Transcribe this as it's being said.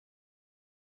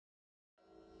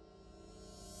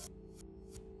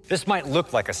This might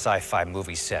look like a sci-fi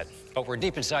movie set, but we're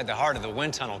deep inside the heart of the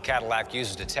wind tunnel Cadillac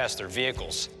uses to test their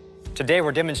vehicles. Today,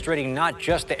 we're demonstrating not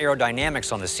just the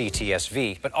aerodynamics on the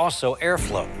CTSV, but also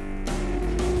airflow.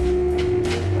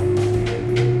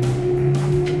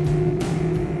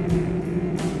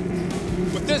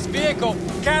 With this vehicle,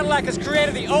 Cadillac has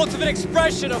created the ultimate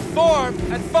expression of form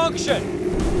and function.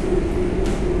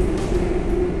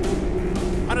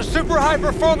 On a super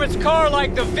high-performance car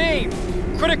like the V,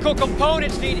 critical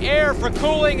components need air for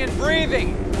cooling and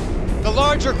breathing. The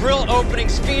larger grille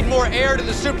openings feed more air to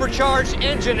the supercharged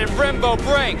engine and Brembo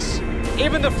brakes.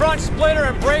 Even the front splitter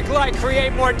and brake light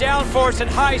create more downforce at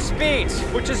high speeds,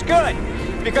 which is good,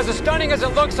 because as stunning as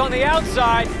it looks on the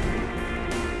outside,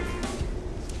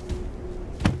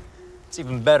 It's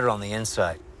even better on the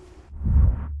inside.